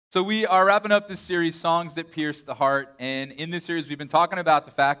So we are wrapping up this series, Songs That Pierce the Heart. And in this series, we've been talking about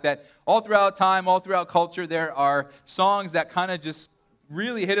the fact that all throughout time, all throughout culture, there are songs that kind of just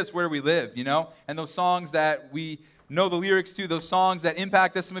really hit us where we live, you know? And those songs that we know the lyrics to, those songs that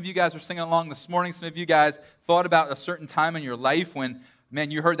impact us. Some of you guys were singing along this morning. Some of you guys thought about a certain time in your life when, man,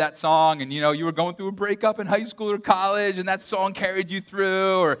 you heard that song and, you were going through a breakup in high school or college and that song carried you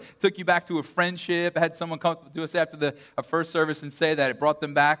through or took you back to a friendship. I had someone come to us after the first service and say that it brought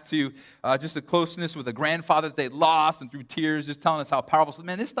them back to just a closeness with a grandfather that they lost, and through tears just telling us how powerful. So,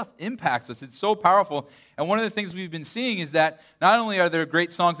 man, this stuff impacts us. It's so powerful. And one of the things we've been seeing is that not only are there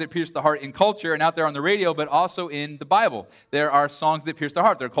great songs that pierce the heart in culture and out there on the radio, but also in the Bible. There are songs that pierce the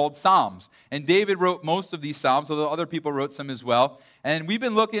heart. They're called Psalms. And David wrote most of these Psalms, although other people wrote some as well. And we've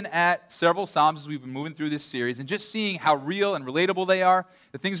been looking at several Psalms as we've been moving through this series and just seeing how real and relatable they are.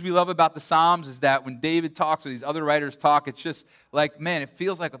 The things we love about the Psalms is that when David talks or these other writers talk, it's just like, man, it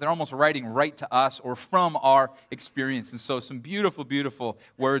feels like they're almost writing right to us or from our experience. And so some beautiful, beautiful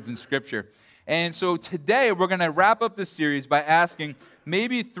words in Scripture. And so today we're going to wrap up this series by asking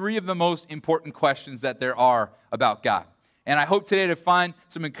maybe three of the most important questions that there are about God. And I hope today to find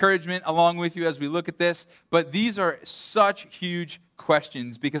some encouragement along with you as we look at this. But these are such huge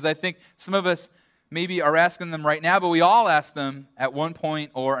questions because I think some of us maybe are asking them right now, but we all ask them at one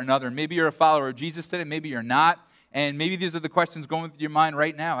point or another. Maybe you're a follower of Jesus today, maybe you're not. And maybe these are the questions going through your mind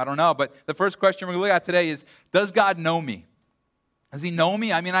right now. I don't know. But the first question we're going to look at today is, does God know me? Does he know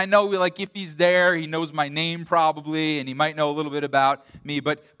me? I mean, I know, like, if he's there, he knows my name probably, and he might know a little bit about me.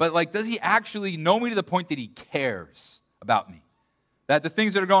 But like, does he actually know me to the point that he cares about me? That the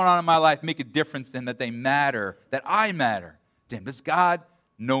things that are going on in my life make a difference and that they matter, that I matter to him. Does God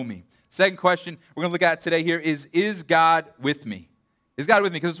know me? Second question we're going to look at today here is God with me? Is God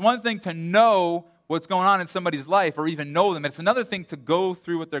with me? Because it's one thing to know what's going on in somebody's life or even know them. It's another thing to go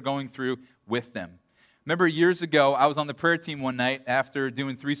through what they're going through with them. Remember years ago, I was on the prayer team one night after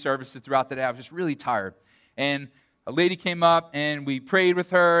doing 3 services throughout the day. I was just really tired. And a lady came up and we prayed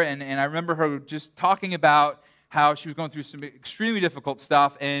with her. And I remember her just talking about how she was going through some extremely difficult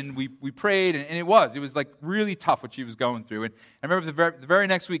stuff. And we prayed, and it was like really tough what she was going through. And I remember the very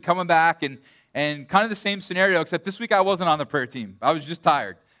next week coming back and kind of the same scenario, except this week I wasn't on the prayer team. I was just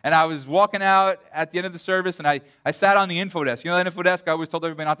tired. And I was walking out at the end of the service, and I sat on the info desk. You know that info desk I always told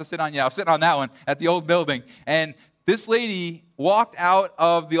everybody not to sit on? Yeah, I was sitting on that one at the old building. And this lady walked out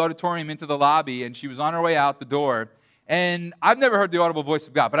of the auditorium into the lobby, and she was on her way out the door. And I've never heard the audible voice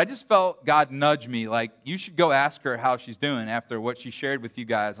of God, but I just felt God nudge me, like, you should go ask her how she's doing after what she shared with you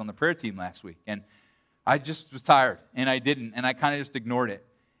guys on the prayer team last week. And I just was tired, and I didn't, and I kind of just ignored it.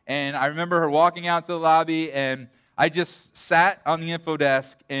 And I remember her walking out to the lobby, and I just sat on the info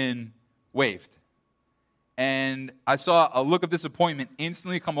desk and waved. And I saw a look of disappointment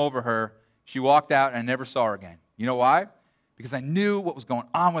instantly come over her. She walked out, and I never saw her again. You know why? Because I knew what was going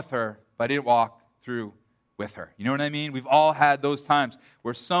on with her, but I didn't walk through with her. You know what I mean? We've all had those times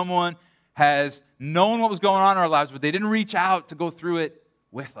where someone has known what was going on in our lives, but they didn't reach out to go through it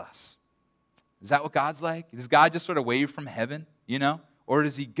with us. Is that what God's like? Does God just sort of wave from heaven, Or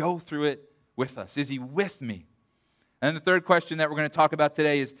does he go through it with us? Is he with me? And the third question that we're going to talk about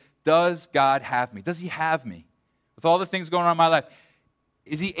today is, does God have me? Does he have me? With all the things going on in my life,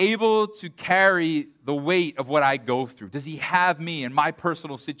 is he able to carry the weight of what I go through? Does he have me in my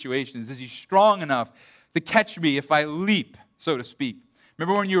personal situations? Is he strong enough to catch me if I leap, so to speak?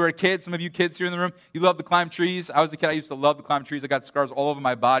 Remember when you were a kid, some of you kids here in the room, you loved to climb trees? I was a kid, I used to love to climb trees. I got scars all over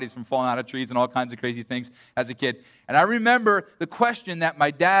my body from falling out of trees and all kinds of crazy things as a kid. And I remember the question that my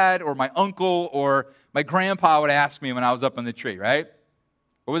dad or my uncle or my grandpa would ask me when I was up in the tree, right?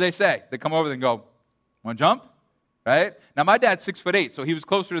 What would they say? They'd come over and go, want to jump? Right? Now, my dad's 6'8", so he was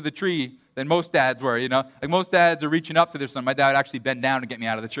closer to the tree than most dads were, Like most dads are reaching up to their son. My dad would actually bend down to get me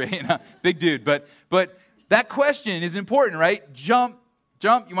out of the tree, Big dude. But that question is important, right? Jump,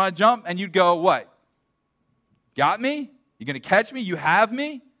 you want to jump? And you'd go, what? Got me? You going to catch me? You have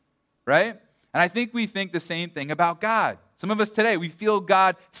me? Right? And I think we think the same thing about God. Some of us today, we feel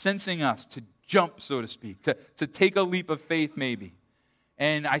God sensing us to jump, so to speak, to take a leap of faith maybe.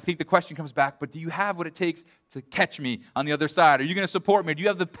 And I think the question comes back, but do you have what it takes to catch me on the other side? Are you going to support me? Do you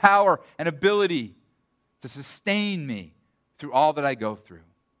have the power and ability to sustain me through all that I go through?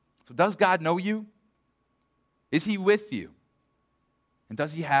 So does God know you? Is he with you? And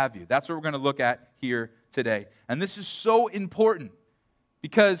does he have you? That's what we're going to look at here today. And this is so important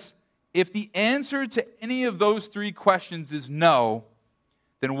because if the answer to any of those 3 questions is no,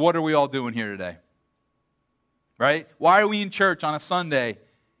 then what are we all doing here today? Right? Why are we in church on a Sunday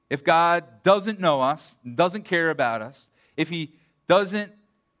if God doesn't know us, doesn't care about us, if he doesn't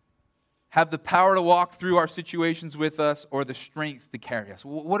have the power to walk through our situations with us or the strength to carry us.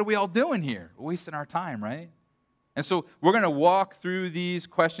 What are we all doing here? We're wasting our time, right? And so we're going to walk through these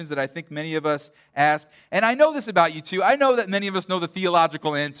questions that I think many of us ask. And I know this about you too. I know that many of us know the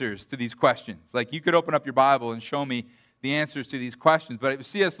theological answers to these questions. Like you could open up your Bible and show me the answers to these questions. But it was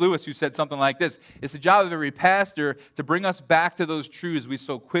C.S. Lewis who said something like this: it's the job of every pastor to bring us back to those truths we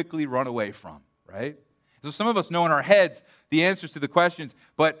so quickly run away from, right? So some of us know in our heads the answers to the questions,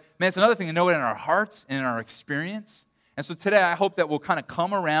 but man, it's another thing to know it in our hearts and in our experience. And so today I hope that we'll kind of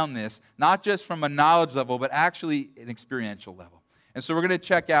come around this, not just from a knowledge level, but actually an experiential level. And so we're going to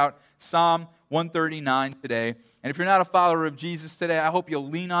check out Psalm 139 today. And if you're not a follower of Jesus today, I hope you'll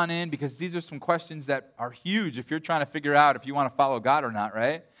lean on in, because these are some questions that are huge if you're trying to figure out if you want to follow God or not,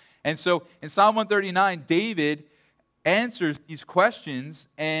 right? And so in Psalm 139, David answers these questions,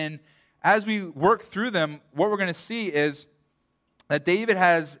 and as we work through them, what we're going to see is that David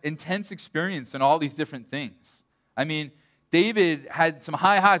has intense experience in all these different things. I mean, David had some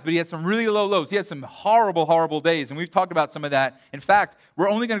high highs, but he had some really low lows. He had some horrible, horrible days, and we've talked about some of that. In fact, we're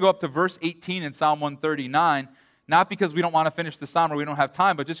only going to go up to verse 18 in Psalm 139, not because we don't want to finish the psalm or we don't have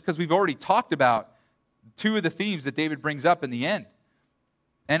time, but just because we've already talked about two of the themes that David brings up in the end.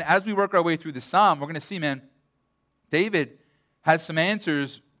 And as we work our way through the psalm, we're going to see, man, David has some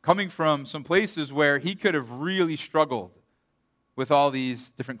answers coming from some places where he could have really struggled with all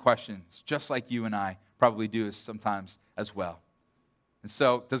these different questions, just like you and I probably do sometimes as well. And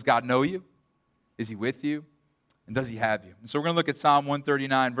so, does God know you? Is he with you? And does he have you? And so we're going to look at Psalm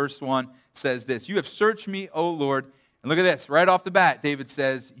 139, verse 1 says this: "You have searched me, O Lord." And look at this, right off the bat, David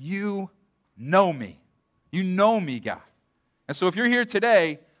says, "You know me." You know me, God. And so if you're here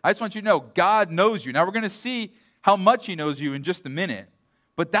today, I just want you to know God knows you. Now we're going to see how much he knows you in just a minute.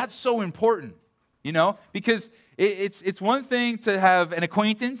 But that's so important, you know, because it's one thing to have an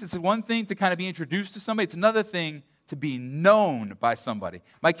acquaintance. It's one thing to kind of be introduced to somebody. It's another thing to be known by somebody.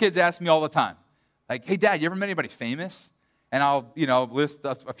 My kids ask me all the time, like, "Hey, Dad, you ever met anybody famous?" And I'll, list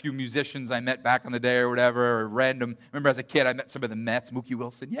a few musicians I met back in the day or whatever, or random. Remember as a kid, I met some of the Mets, Mookie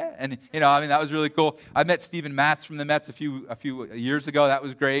Wilson, yeah. And, that was really cool. I met Steven Matz from the Mets a few years ago. That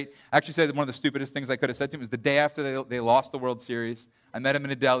was great. I actually said one of the stupidest things I could have said to him was the day after they lost the World Series. I met him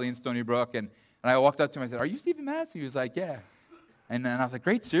in a deli in Stony Brook, and I walked up to him and I said, "Are you Steven Matz?" He was like, "Yeah." And then I was like,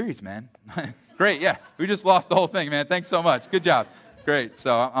 "Great series, man." "Great, yeah. We just lost the whole thing, man. Thanks so much. Good job." Great.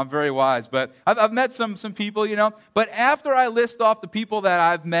 So I'm very wise. But I've met some people, But after I list off the people that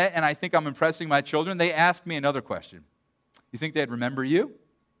I've met and I think I'm impressing my children, they ask me another question. You think they'd remember you?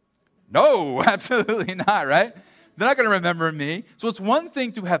 No, absolutely not, right? They're not going to remember me. So it's one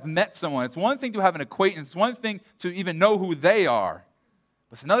thing to have met someone. It's one thing to have an acquaintance. It's one thing to even know who they are.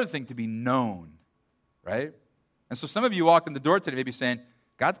 But it's another thing to be known, right? And so some of you walked in the door today maybe saying,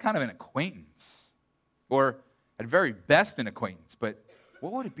 God's kind of an acquaintance. Or at very best an acquaintance, but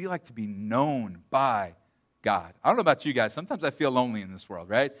what would it be like to be known by God? I don't know about you guys. Sometimes I feel lonely in this world,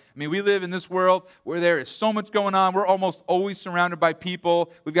 right? I mean, we live in this world where there is so much going on. We're almost always surrounded by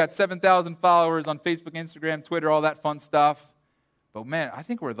people. We've got 7,000 followers on Facebook, Instagram, Twitter, all that fun stuff. But man, I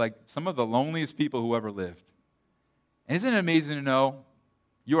think we're like some of the loneliest people who ever lived. And isn't it amazing to know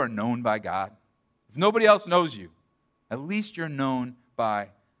you are known by God? If nobody else knows you, at least you're known by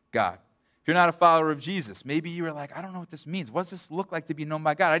God. If you're not a follower of Jesus, maybe you were like, "I don't know what this means. What does this look like to be known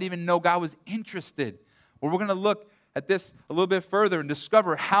by God? I didn't even know God was interested." Well, we're going to look at this a little bit further and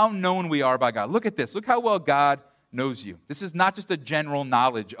discover how known we are by God. Look at this. Look how well God knows you. This is not just a general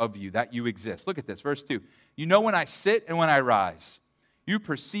knowledge of you, that you exist. Look at this, verse 2. "You know when I sit and when I rise. You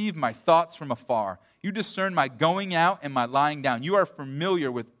perceive my thoughts from afar. You discern my going out and my lying down. You are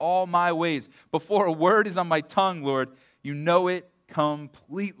familiar with all my ways. Before a word is on my tongue, Lord, you know it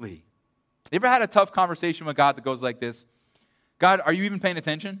completely." You ever had a tough conversation with God that goes like this? "God, are you even paying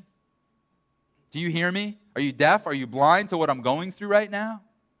attention? Do you hear me? Are you deaf? Are you blind to what I'm going through right now?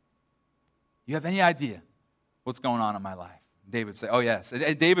 You have any idea what's going on in my life?" David would say, "Oh, yes."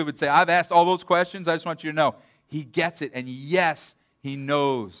 And David would say, "I've asked all those questions. I just want you to know he gets it. And yes, he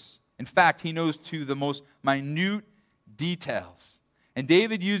knows. In fact, he knows to the most minute details." And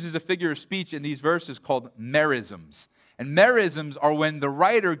David uses a figure of speech in these verses called merisms. And merisms are when the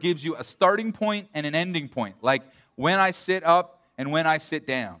writer gives you a starting point and an ending point, like when I sit up and when I sit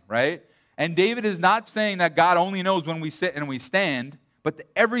down, right? And David is not saying that God only knows when we sit and we stand, but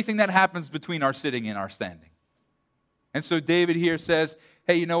everything that happens between our sitting and our standing. And so David here says,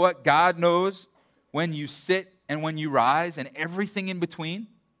 hey, you know what? God knows when you sit and when you rise and everything in between.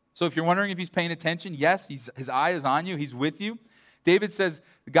 So if you're wondering if he's paying attention, yes, his eye is on you. He's with you. David says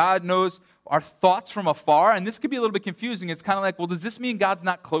God knows our thoughts from afar, and this could be a little bit confusing. It's kind of like, well, does this mean God's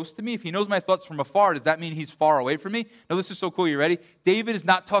not close to me? If he knows my thoughts from afar, does that mean he's far away from me? No, this is so cool. You ready? David is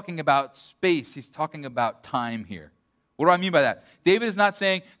not talking about space. He's talking about time here. What do I mean by that? David is not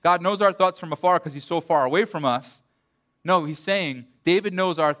saying God knows our thoughts from afar because he's so far away from us. No, he's saying David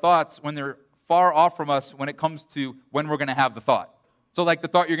knows our thoughts when they're far off from us when it comes to when we're going to have the thought. So like the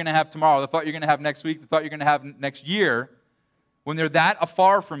thought you're going to have tomorrow, the thought you're going to have next week, the thought you're going to have next year, when they're that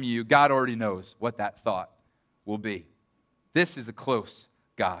afar from you, God already knows what that thought will be. This is a close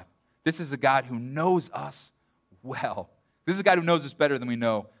God. This is a God who knows us well. This is a God who knows us better than we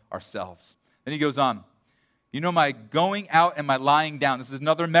know ourselves. Then he goes on. You know my going out and my lying down. This is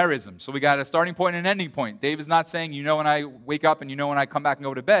another merism. So we got a starting point and an ending point. David's not saying, you know when I wake up and you know when I come back and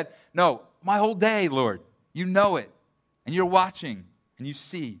go to bed. No, my whole day, Lord. You know it. And you're watching and you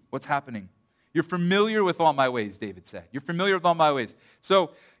see what's happening. You're familiar with all my ways, David said. You're familiar with all my ways.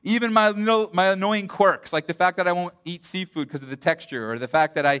 So even my annoying quirks, like the fact that I won't eat seafood because of the texture, or the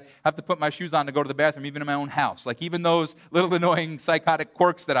fact that I have to put my shoes on to go to the bathroom, even in my own house, like even those little annoying psychotic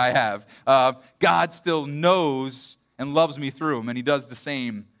quirks that I have, God still knows and loves me through them, and he does the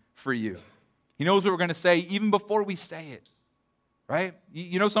same for you. He knows what we're going to say even before we say it, right?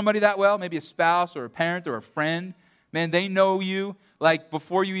 You know somebody that well, maybe a spouse or a parent or a friend. Man, they know you, like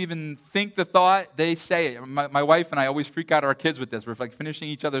before you even think the thought, they say it. My wife and I always freak out our kids with this. We're like finishing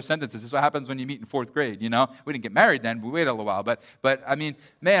each other's sentences. This is what happens when you meet in fourth grade, you know? We didn't get married then, we waited a little while. But I mean,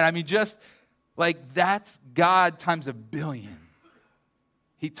 just like that's God times a billion.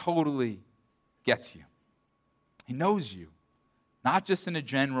 He totally gets you. He knows you, not just in a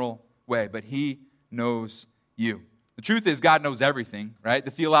general way, but he knows you. The truth is God knows everything, right?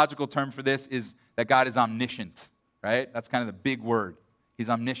 The theological term for this is that God is omniscient. Right? That's kind of the big word. He's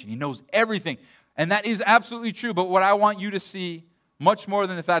omniscient. He knows everything. And that is absolutely true. But what I want you to see, much more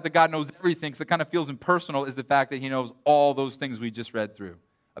than the fact that God knows everything, because it kind of feels impersonal, is the fact that he knows all those things we just read through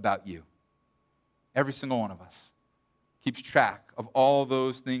about you. Every single one of us keeps track of all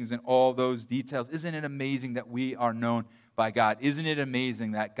those things and all those details. Isn't it amazing that we are known by God? Isn't it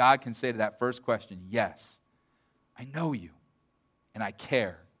amazing that God can say to that first question, yes, I know you and I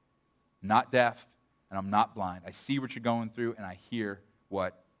care. I'm not deaf. And I'm not blind. I see what you're going through, and I hear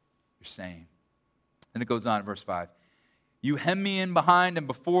what you're saying. And it goes on in verse 5. You hem me in behind, and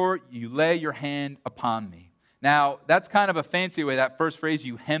before you lay your hand upon me. Now, that's kind of a fancy way, that first phrase,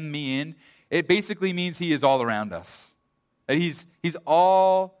 you hem me in. It basically means he is all around us. That he's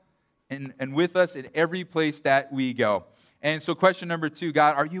all and with us in every place that we go. And so question number 2,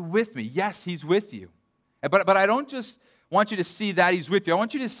 God, are you with me? Yes, he's with you. But I don't just want you to see that he's with you. I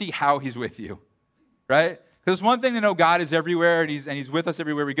want you to see how he's with you. Right? Because it's one thing to know God is everywhere and he's with us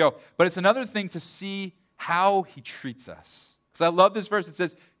everywhere we go. But it's another thing to see how he treats us. Because I love this verse. It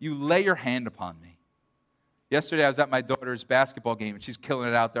says, you lay your hand upon me. Yesterday I was at my daughter's basketball game and she's killing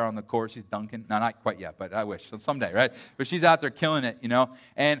it out there on the court. She's dunking. No, not quite yet, but I wish. So someday, right? But she's out there killing it, you know.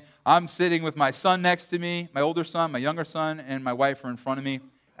 And I'm sitting with my son next to me, my older son, my younger son, and my wife are in front of me.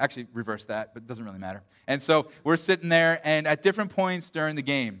 Actually, reverse that, but it doesn't really matter. And so we're sitting there, and at different points during the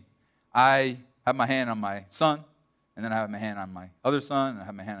game, I have my hand on my son, and then I have my hand on my other son, and I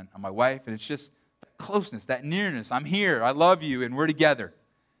have my hand on my wife, and it's just that closeness, that nearness. I'm here, I love you, and we're together.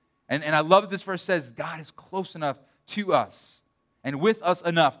 And I love that this verse says God is close enough to us and with us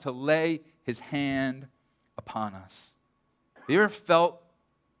enough to lay his hand upon us. Have you ever felt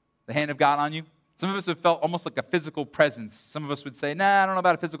the hand of God on you? Some of us have felt almost like a physical presence. Some of us would say, nah, I don't know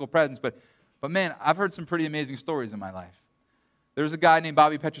about a physical presence, but man, I've heard some pretty amazing stories in my life. There was a guy named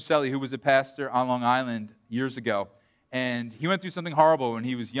Bobby Petrocelli who was a pastor on Long Island years ago, and he went through something horrible when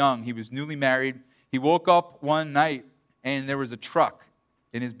he was young. He was newly married. He woke up one night, and there was a truck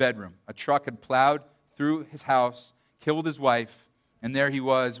in his bedroom. A truck had plowed through his house, killed his wife, and there he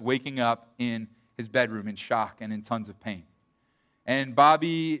was waking up in his bedroom in shock and in tons of pain. And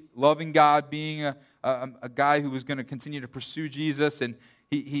Bobby, loving God, being a guy who was going to continue to pursue Jesus, and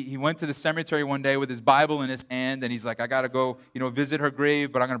he went to the cemetery one day with his Bible in his hand, and he's like, I got to go, visit her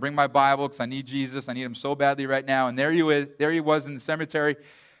grave, but I'm going to bring my Bible because I need Jesus. I need him so badly right now. And there he was in the cemetery.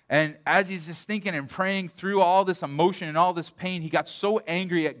 And as he's just thinking and praying through all this emotion and all this pain, he got so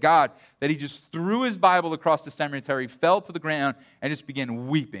angry at God that he just threw his Bible across the cemetery, fell to the ground, and just began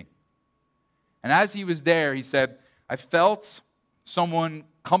weeping. And as he was there, he said, I felt someone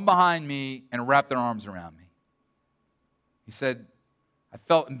come behind me and wrap their arms around me. He said, I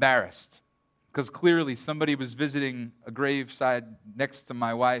felt embarrassed because clearly somebody was visiting a graveside next to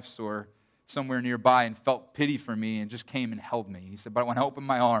my wife's or somewhere nearby and felt pity for me and just came and held me. He said, but when I opened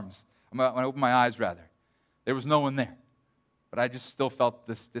my eyes, there was no one there. but I just still felt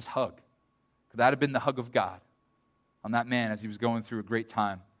this hug. Could that have been the hug of God on that man as he was going through a great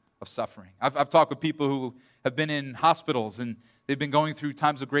time of suffering? I've talked with people who have been in hospitals, and they've been going through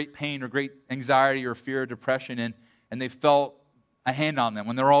times of great pain or great anxiety or fear or depression, and they felt a hand on them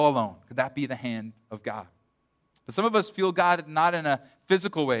when they're all alone. Could that be the hand of God? But some of us feel God not in a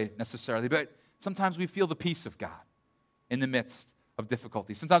physical way necessarily, but sometimes we feel the peace of God in the midst of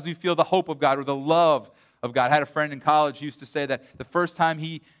difficulty. Sometimes we feel the hope of God or the love of God. I had a friend in college who used to say that the first time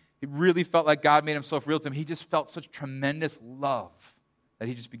he really felt like God made himself real to him, he just felt such tremendous love that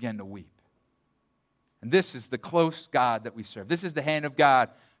he just began to weep. And this is the close God that we serve. This is the hand of God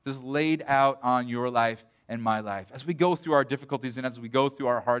that's laid out on your life and my life. As we go through our difficulties and as we go through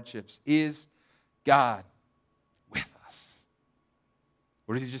our hardships, is God with us?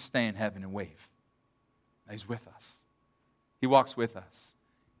 Or does he just stay in heaven and wave? No, he's with us. He walks with us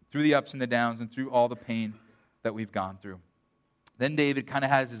through the ups and the downs and through all the pain that we've gone through. Then David kind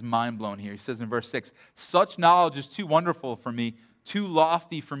of has his mind blown here. He says in verse 6, such knowledge is too wonderful for me, too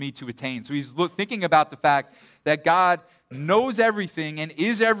lofty for me to attain. So he's thinking about the fact that God knows everything and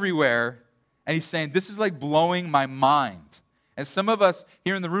is everywhere, and he's saying, this is like blowing my mind. And some of us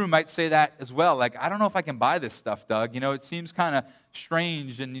here in the room might say that as well. Like, I don't know if I can buy this stuff, Doug. You know, it seems kind of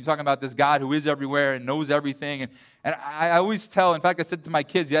strange. And you're talking about this God who is everywhere and knows everything. And I always tell, in fact, I said to my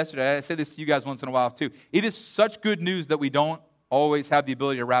kids yesterday, I say this to you guys once in a while too. It is such good news that we don't always have the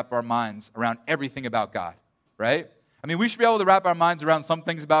ability to wrap our minds around everything about God, right? I mean, we should be able to wrap our minds around some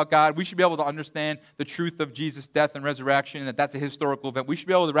things about God. We should be able to understand the truth of Jesus' death and resurrection, and that that's a historical event. We should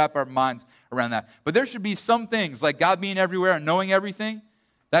be able to wrap our minds around that. But there should be some things, like God being everywhere and knowing everything,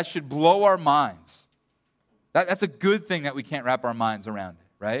 that should blow our minds. That's a good thing that we can't wrap our minds around it,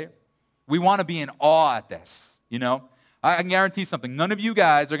 right? We want to be in awe at this, you know? I can guarantee something. None of you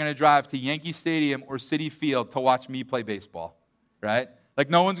guys are going to drive to Yankee Stadium or Citi Field to watch me play baseball, right? Like,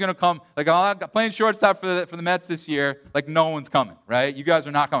 no one's going to come. Like, I'm playing shortstop for the Mets this year. Like, no one's coming, right? You guys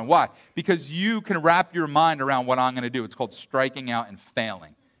are not coming. Why? Because you can wrap your mind around what I'm going to do. It's called striking out and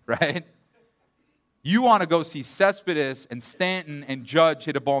failing, right? You want to go see Cespedes and Stanton and Judge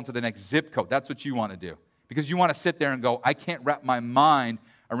hit a ball into the next zip code. That's what you want to do. Because you want to sit there and go, I can't wrap my mind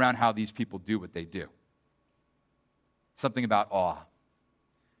around how these people do what they do. Something about awe.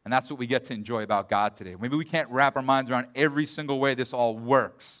 And that's what we get to enjoy about God today. Maybe we can't wrap our minds around every single way this all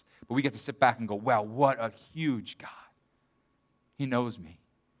works, but we get to sit back and go, wow, what a huge God. He knows me,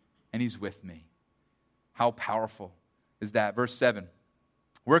 and he's with me. How powerful is that? Verse 7,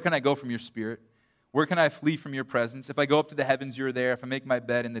 where can I go from your spirit? Where can I flee from your presence? If I go up to the heavens, you are there. If I make my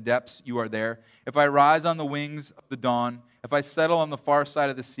bed in the depths, you are there. If I rise on the wings of the dawn, if I settle on the far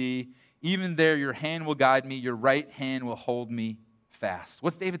side of the sea, even there your hand will guide me, your right hand will hold me fast.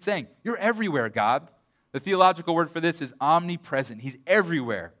 What's David saying? You're everywhere, God. The theological word for this is omnipresent. He's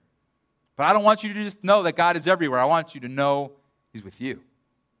everywhere. But I don't want you to just know that God is everywhere. I want you to know he's with you,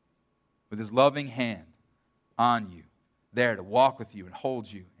 with his loving hand on you, there to walk with you and hold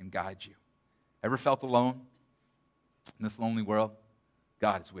you and guide you. Ever felt alone in this lonely world?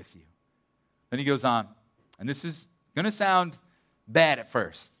 God is with you. Then he goes on, and this is going to sound bad at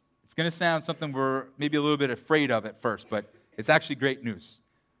first. It's going to sound something we're maybe a little bit afraid of at first, but it's actually great news.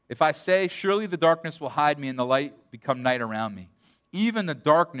 If I say, surely the darkness will hide me and the light become night around me, even the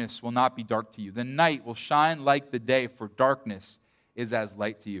darkness will not be dark to you. The night will shine like the day, for darkness is as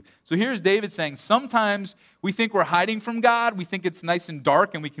light to you. So here's David saying, sometimes we think we're hiding from God. We think it's nice and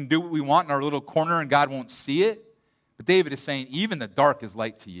dark and we can do what we want in our little corner and God won't see it. But David is saying, even the dark is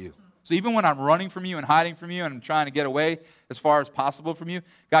light to you. So even when I'm running from you and hiding from you and I'm trying to get away as far as possible from you,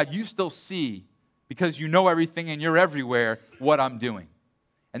 God, you still see, because you know everything and you're everywhere, what I'm doing.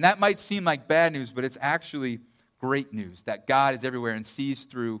 And that might seem like bad news, but it's actually great news that God is everywhere and sees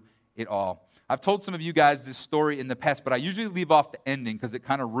through it all. I've told some of you guys this story in the past, but I usually leave off the ending because it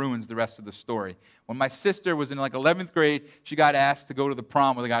kind of ruins the rest of the story. When my sister was in like 11th grade, she got asked to go to the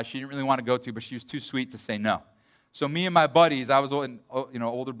prom with a guy she didn't really want to go to, but she was too sweet to say no. So me and my buddies, I was in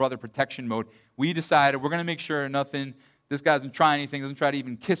older brother protection mode, we decided we're going to make sure this guy doesn't try anything, doesn't try to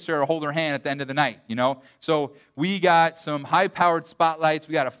even kiss her or hold her hand at the end of the night, you know? So we got some high-powered spotlights,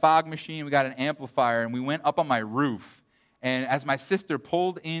 we got a fog machine, we got an amplifier, and we went up on my roof. And as my sister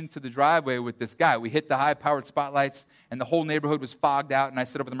pulled into the driveway with this guy, we hit the high-powered spotlights, and the whole neighborhood was fogged out, and I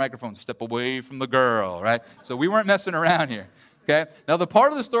stood up with the microphone, step away from the girl, right? So we weren't messing around here, okay? Now, the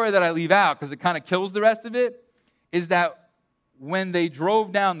part of the story that I leave out, because it kind of kills the rest of it, is that when they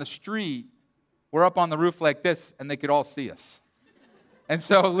drove down the street, we're up on the roof like this, and they could all see us. And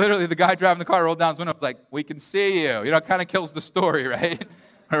so literally the guy driving the car rolled down his window, like, we can see you. You know, it kind of kills the story, right?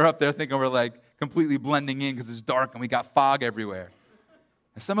 We're up there thinking we're like completely blending in because it's dark and we got fog everywhere.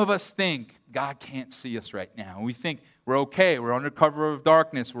 And some of us think God can't see us right now. And we think we're okay. We're under cover of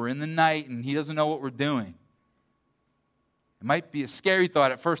darkness. We're in the night and he doesn't know what we're doing. It might be a scary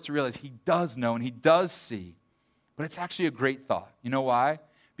thought at first to realize he does know and he does see. But it's actually a great thought. You know why?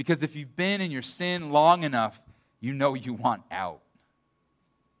 Because if you've been in your sin long enough, you know you want out.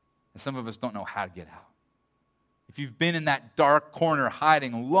 And some of us don't know how to get out. If you've been in that dark corner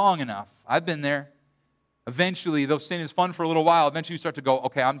hiding long enough, I've been there. Eventually, though sin is fun for a little while, eventually you start to go,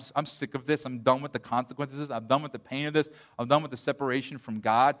 okay, I'm sick of this. I'm done with the consequences of this. I'm done with the pain of this. I'm done with the separation from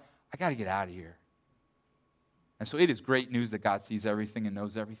God. I got to get out of here. And so it is great news that God sees everything and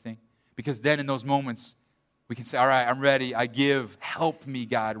knows everything. Because then in those moments, we can say, all right, I'm ready. I give. Help me,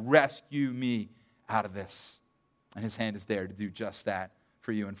 God. Rescue me out of this. And his hand is there to do just that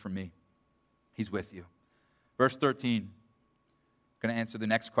for you and for me. He's with you. Verse 13. I'm going to answer the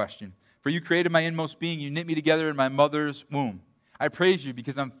next question. For you created my inmost being. You knit me together in my mother's womb. I praise you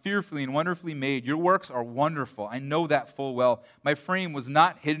because I'm fearfully and wonderfully made. Your works are wonderful. I know that full well. My frame was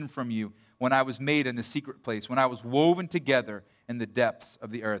not hidden from you when I was made in the secret place, when I was woven together in the depths of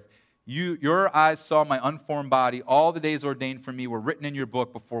the earth. Your eyes saw my unformed body. All the days ordained for me were written in your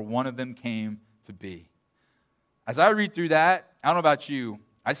book before one of them came to be. As I read through that, I don't know about you,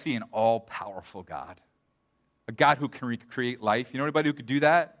 I see an all-powerful God. A God who can recreate life. You know anybody who could do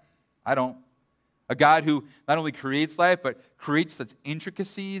that? I don't. A God who not only creates life, but creates such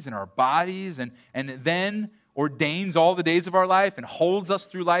intricacies in our bodies and then ordains all the days of our life and holds us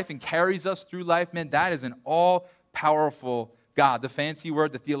through life and carries us through life. Man, that is an all-powerful God. The fancy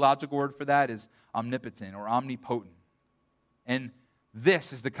word, the theological word for that is omnipotent or omnipotent. And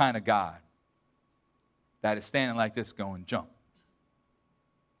this is the kind of God that is standing like this going, jump.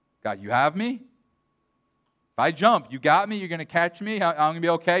 God, you have me? If I jump, you got me? You're going to catch me? I'm going to be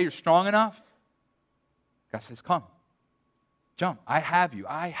okay? You're strong enough? God says, come. Jump. I have you.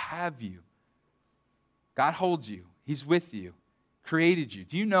 I have you. God holds you. He's with you. Created you.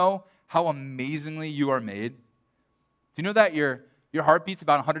 Do you know how amazingly you are made? Do you know that your heart beats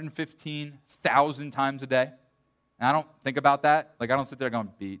about 115,000 times a day? And I don't think about that. Like, I don't sit there going,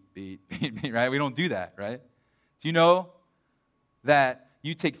 beat, beat, beat, beat, right? We don't do that, right? Do you know that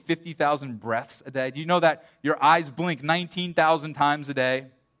you take 50,000 breaths a day? Do you know that your eyes blink 19,000 times a day?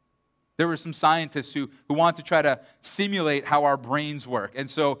 There were some scientists who wanted to try to simulate how our brains work. And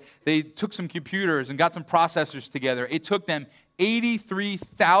so they took some computers and got some processors together. It took them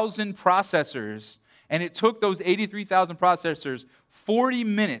 83,000 processors, and it took those 83,000 processors 40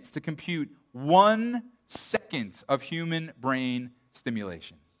 minutes to compute 1 second of human brain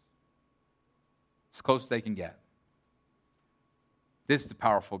stimulation. As close as they can get. This is the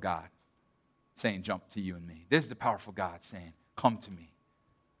powerful God saying, jump to you and me. This is the powerful God saying, come to me.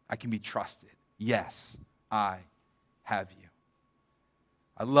 I can be trusted. Yes, I have you.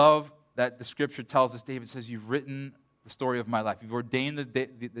 I love that the scripture tells us, David says, you've written the story of my life. You've ordained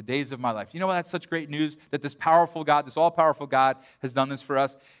the days of my life. You know why that's such great news? That this powerful God, this all-powerful God has done this for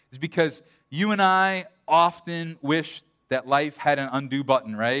us? Is because you and I often wish that life had an undo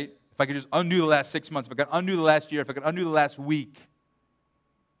button, right? If I could just undo the last 6 months, if I could undo the last year, if I could undo the last week.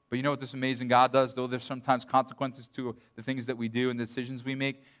 But you know what this amazing God does? Though there's sometimes consequences to the things that we do and the decisions we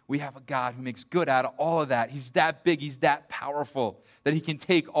make, we have a God who makes good out of all of that. He's that big, he's that powerful, that he can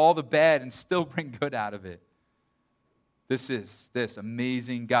take all the bad and still bring good out of it. This is this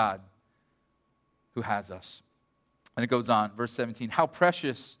amazing God who has us. And it goes on, verse 17, how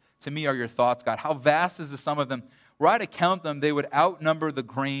precious to me are your thoughts, God. How vast is the sum of them. Were I to count them, they would outnumber the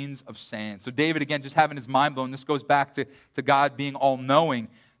grains of sand. So David, again, just having his mind blown. This goes back to God being all-knowing,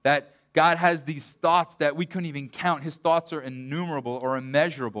 that God has these thoughts that we couldn't even count. His thoughts are innumerable or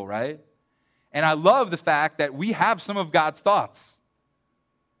immeasurable, right? And I love the fact that we have some of God's thoughts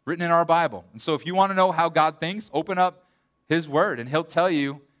written in our Bible. And so if you want to know how God thinks, open up his word, and he'll tell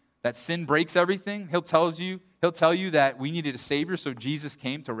you that sin breaks everything. He'll tell you that we needed a Savior, so Jesus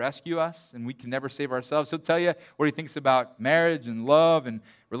came to rescue us, and we can never save ourselves. He'll tell you what he thinks about marriage and love and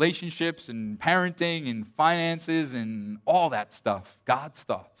relationships and parenting and finances and all that stuff, God's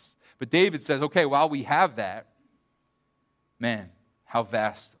thoughts. But David says, okay, while we have that, man, how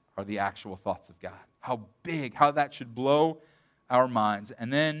vast are the actual thoughts of God? How big, how that should blow our minds.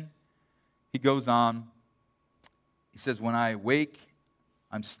 And then he goes on, he says, when I wake,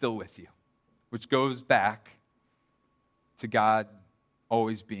 I'm still with you, which goes back to God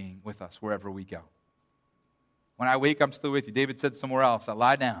always being with us wherever we go. When I wake, I'm still with you. David said somewhere else, I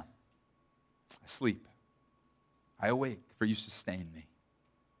lie down, I sleep, I awake, for you sustain me.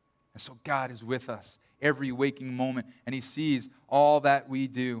 And so God is with us every waking moment, and he sees all that we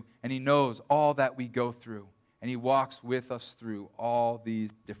do, and he knows all that we go through, and he walks with us through all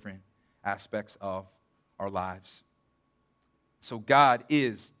these different aspects of our lives. So God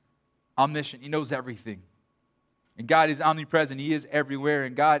is omniscient. He knows everything. And God is omnipresent. He is everywhere.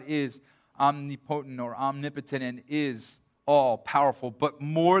 And God is omnipotent or omnipotent and is all powerful. But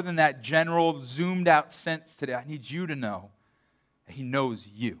more than that general zoomed out sense today, I need you to know that he knows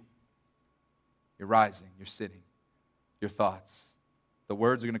you. You're rising, you're sitting, your thoughts. The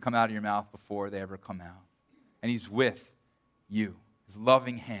words are going to come out of your mouth before they ever come out. And he's with you. His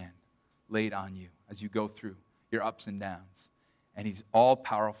loving hand laid on you as you go through your ups and downs. And he's all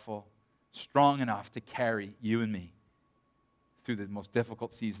powerful, strong enough to carry you and me through the most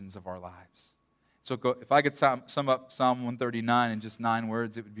difficult seasons of our lives. So if I could sum up Psalm 139 in just 9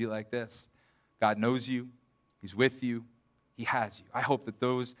 words, it would be like this. God knows you. He's with you. He has you. I hope that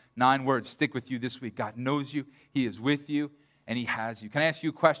those 9 words stick with you this week. God knows you. He is with you. And he has you. Can I ask you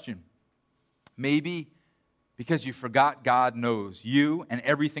a question? Maybe because you forgot God knows you and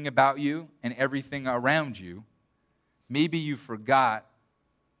everything about you and everything around you, maybe you forgot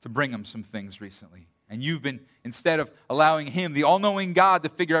to bring him some things recently. And you've been, instead of allowing him, the all-knowing God, to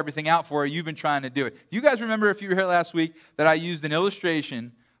figure everything out for you, you've been trying to do it. Do you guys remember, if you were here last week, that I used an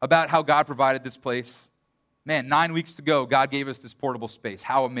illustration about how God provided this place? Man, 9 weeks ago, God gave us this portable space.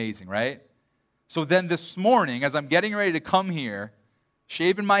 How amazing, right? So then this morning, as I'm getting ready to come here,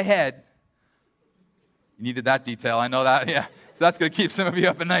 shaving my head, you needed that detail, I know that, yeah. So that's going to keep some of you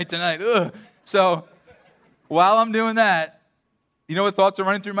up at night tonight. Ugh. So while I'm doing that, you know what thoughts are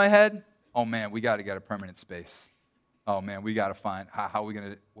running through my head? Oh man, we got to get a permanent space. Oh man, we got to find, how are we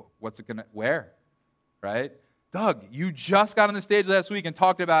going to, what's it going to, where? Right? Doug, you just got on the stage last week and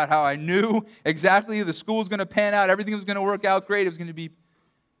talked about how I knew exactly the school was going to pan out, everything was going to work out great, it was going to be,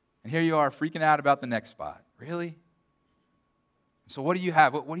 and here you are freaking out about the next spot. Really? So what do you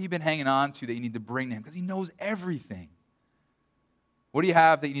have? What have you been hanging on to that you need to bring to him? Because he knows everything. What do you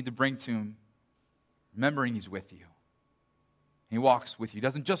have that you need to bring to him? Remembering he's with you. He walks with you. He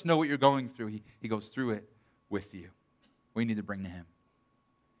doesn't just know what you're going through. He goes through it with you. What do you need to bring to him?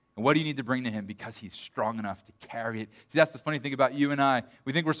 And what do you need to bring to him? Because he's strong enough to carry it. See, that's the funny thing about you and I.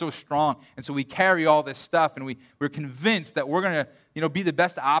 We think we're so strong, and so we carry all this stuff, and we're convinced that we're going to be the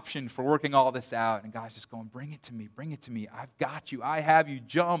best option for working all this out. And God's just going, bring it to me, bring it to me. I've got you. I have you.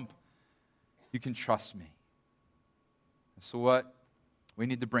 Jump. You can trust me. And so what we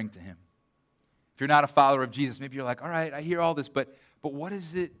need to bring to him? If you're not a follower of Jesus, maybe you're like, all right, I hear all this, but what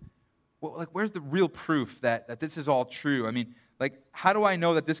is it? Where's the real proof that this is all true? I mean, how do I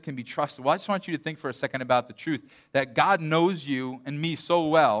know that this can be trusted? Well, I just want you to think for a second about the truth, that God knows you and me so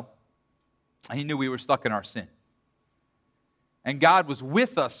well, and he knew we were stuck in our sin. And God was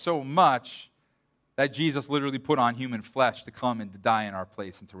with us so much that Jesus literally put on human flesh to come and to die in our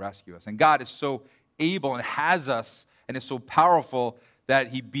place and to rescue us. And God is so able and has us and is so powerful that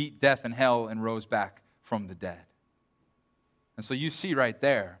he beat death and hell and rose back from the dead. And so you see right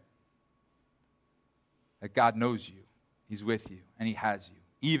there that God knows you, he's with you, and he has you,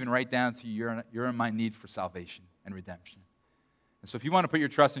 even right down to you're in my need for salvation and redemption. And so if you want to put your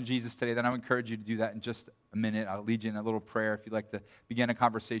trust in Jesus today, then I would encourage you to do that in just a minute. I'll lead you in a little prayer if you'd like to begin a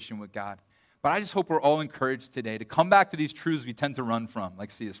conversation with God. But I just hope we're all encouraged today to come back to these truths we tend to run from,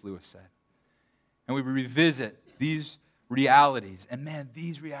 like C.S. Lewis said. And we revisit these realities. And man,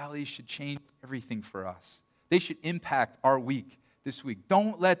 these realities should change everything for us. They should impact our week this week.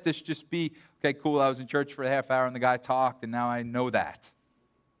 Don't let this just be, okay, cool, I was in church for a half hour and the guy talked and now I know that.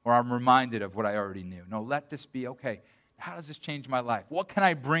 Or I'm reminded of what I already knew. No, let this be, okay, how does this change my life? What can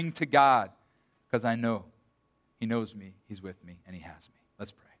I bring to God? Because I know he knows me, he's with me, and he has me.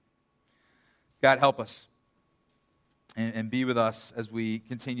 Let's pray. God, help us and be with us as we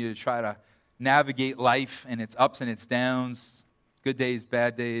continue to try to navigate life and its ups and its downs, good days,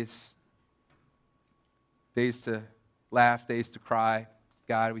 bad days, days to laugh, days to cry.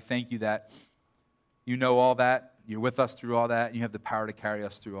 God, we thank you that you know all that, you're with us through all that, and you have the power to carry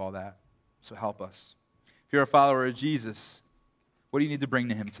us through all that. So help us. If you're a follower of Jesus, what do you need to bring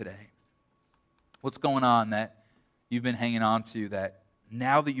to him today? What's going on that you've been hanging on to that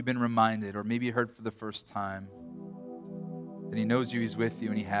now that you've been reminded, or maybe you heard for the first time, that he knows you, he's with you,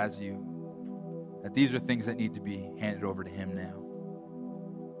 and he has you, that these are things that need to be handed over to him now.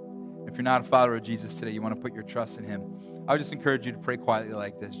 If you're not a follower of Jesus today, you want to put your trust in him, I would just encourage you to pray quietly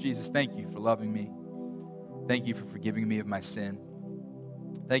like this. Jesus, thank you for loving me. Thank you for forgiving me of my sin.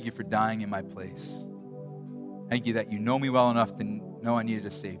 Thank you for dying in my place. Thank you that you know me well enough to know I needed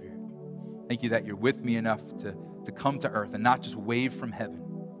a Savior. Thank you that you're with me enough to come to earth and not just wave from heaven,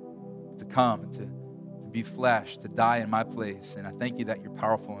 but to come and to be flesh, to die in my place. And I thank you that you're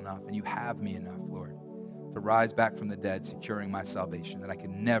powerful enough and you have me enough, Lord, to rise back from the dead, securing my salvation that I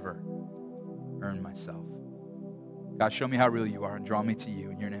can never earn myself. God, show me how real you are and draw me to you.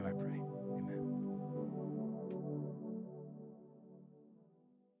 In your name I pray.